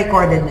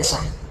 pre-recorded na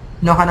siya.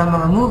 No ka ng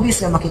mga movies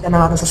na makita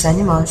na natin sa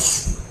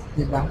cinemas,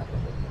 di ba?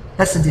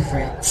 That's the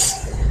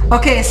difference.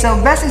 Okay, so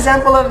best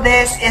example of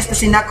this is the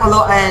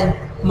Sinakolo and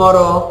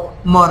Moro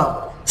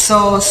Moro.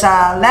 So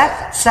sa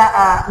left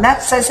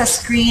side sa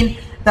screen,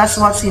 that's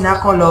what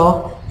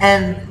Sinakolo,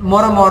 and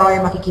Moro Moro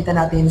ay makikita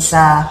natin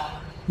sa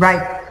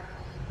right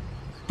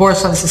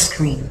portion sa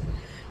screen.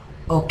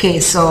 Okay,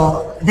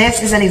 so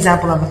this is an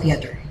example of a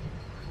theater.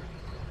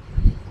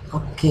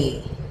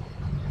 Okay.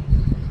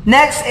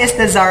 Next is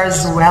the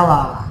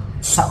Zarzuela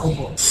sa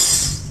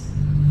Ubos.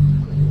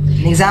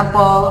 An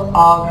example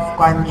of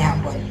Kwan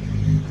Gihapon,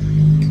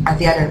 a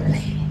theater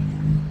play.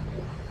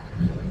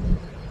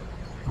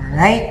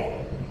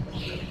 Alright.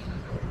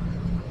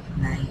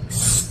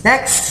 Nice.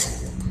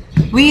 Next,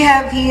 we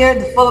have here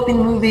the Philippine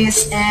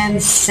movies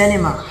and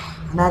cinema.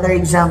 Another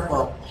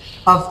example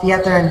of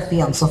theater and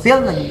film. So,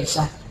 film na yun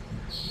siya.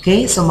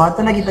 Okay? So,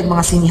 mato na gitag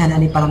mga sinihan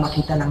ani para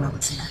makita lang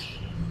naman sila.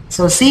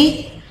 So,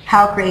 see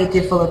how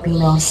creative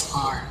Filipinos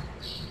are.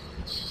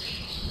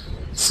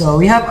 So,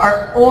 we have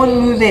our own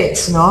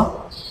movies,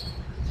 no?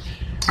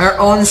 Our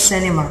own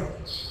cinema.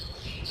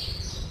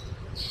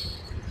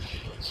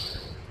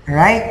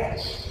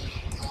 Alright?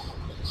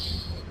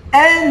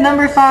 And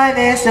number 5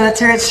 is the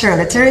literature.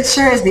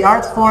 Literature is the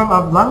art form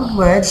of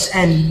language,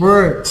 and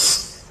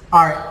words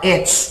are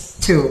its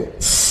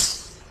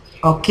tools.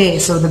 Okay,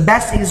 so the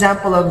best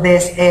example of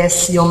this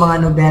is yung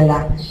mga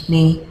nobela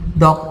ni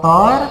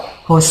Dr.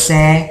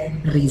 Jose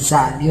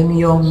Rizal. Yun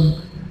yung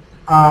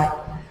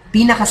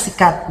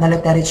pinakasikat na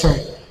literature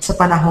sa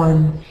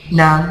panahon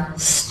ng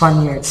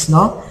Spaniards,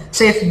 no?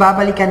 So if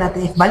balikan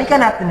natin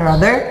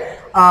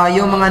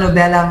yung mga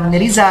nobelang ni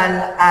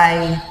Rizal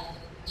ay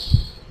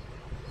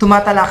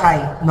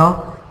tumatalakay,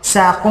 no?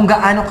 Sa kung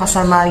gaano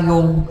kasama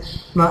yung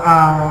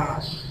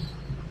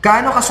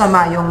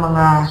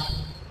mga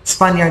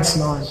Spaniards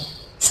noon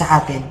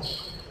sa atin.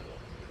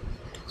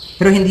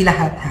 Pero hindi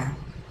lahat, ha?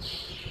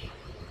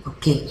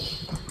 Okay.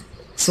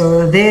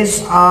 So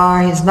these are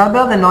his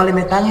novel, The Noli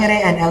Me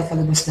Tangere and El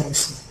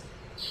Filibusteroso.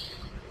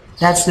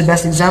 That's the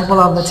best example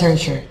of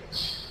literature.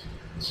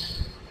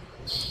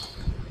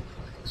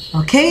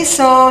 Okay,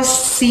 so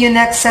see you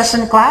next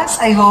session,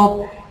 class. I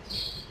hope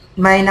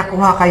may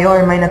nakuha kayo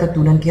or may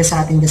natutunan kayo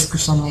sa ating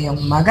diskusyon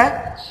ngayong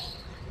umaga.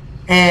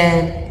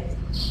 And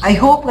I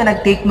hope na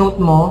nag-take note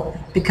mo,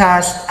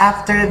 because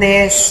after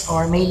this,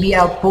 or maybe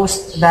I'll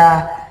post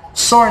the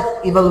short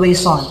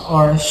evaluation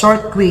or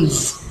short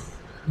quiz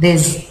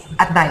this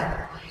at night,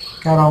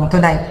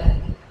 tonight,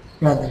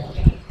 rather.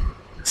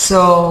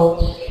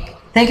 So,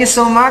 thank you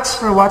so much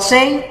for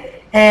watching,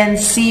 and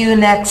see you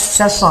next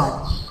session.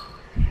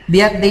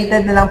 Be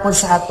updated na lang po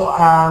sa ato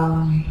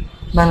ang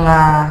mga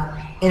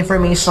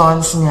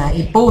informations nga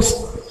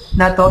i-post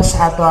na to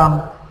sa ato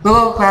ang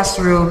Google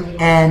Classroom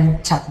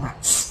and chat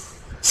box.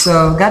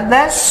 So, God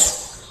bless.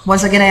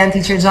 Once again, I am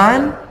Teacher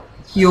John,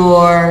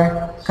 your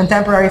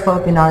contemporary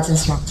Philippine arts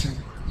instructor.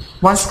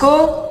 One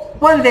school,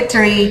 one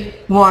victory,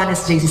 one is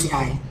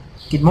JCCI.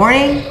 Good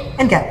morning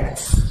and God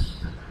bless.